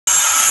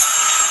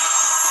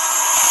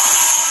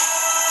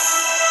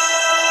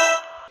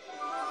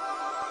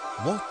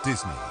Walt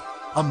Disney,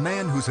 a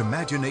man whose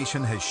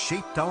imagination has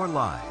shaped our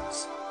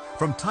lives.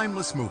 From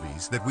timeless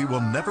movies that we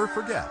will never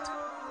forget,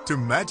 to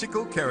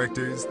magical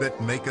characters that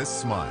make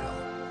us smile.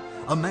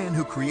 A man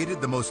who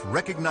created the most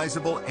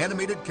recognizable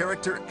animated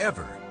character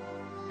ever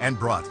and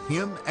brought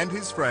him and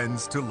his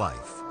friends to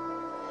life.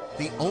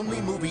 The only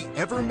movie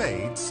ever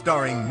made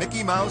starring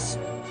Mickey Mouse,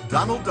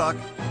 Donald Duck,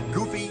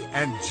 Goofy,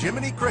 and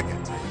Jiminy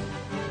Cricket.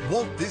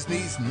 Walt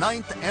Disney's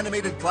 9th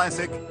animated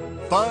classic,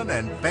 Fun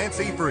and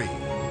Fancy Free.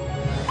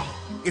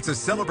 It's a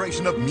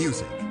celebration of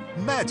music,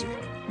 magic,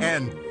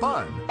 and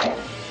fun.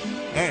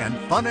 And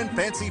Fun and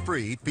Fancy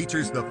Free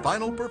features the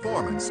final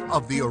performance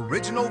of the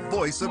original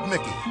voice of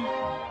Mickey,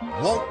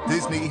 Walt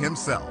Disney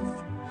himself.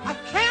 I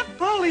can't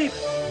believe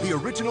it! The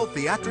original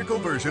theatrical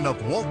version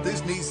of Walt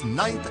Disney's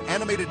 9th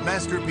animated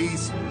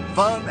masterpiece,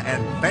 Fun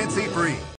and Fancy Free.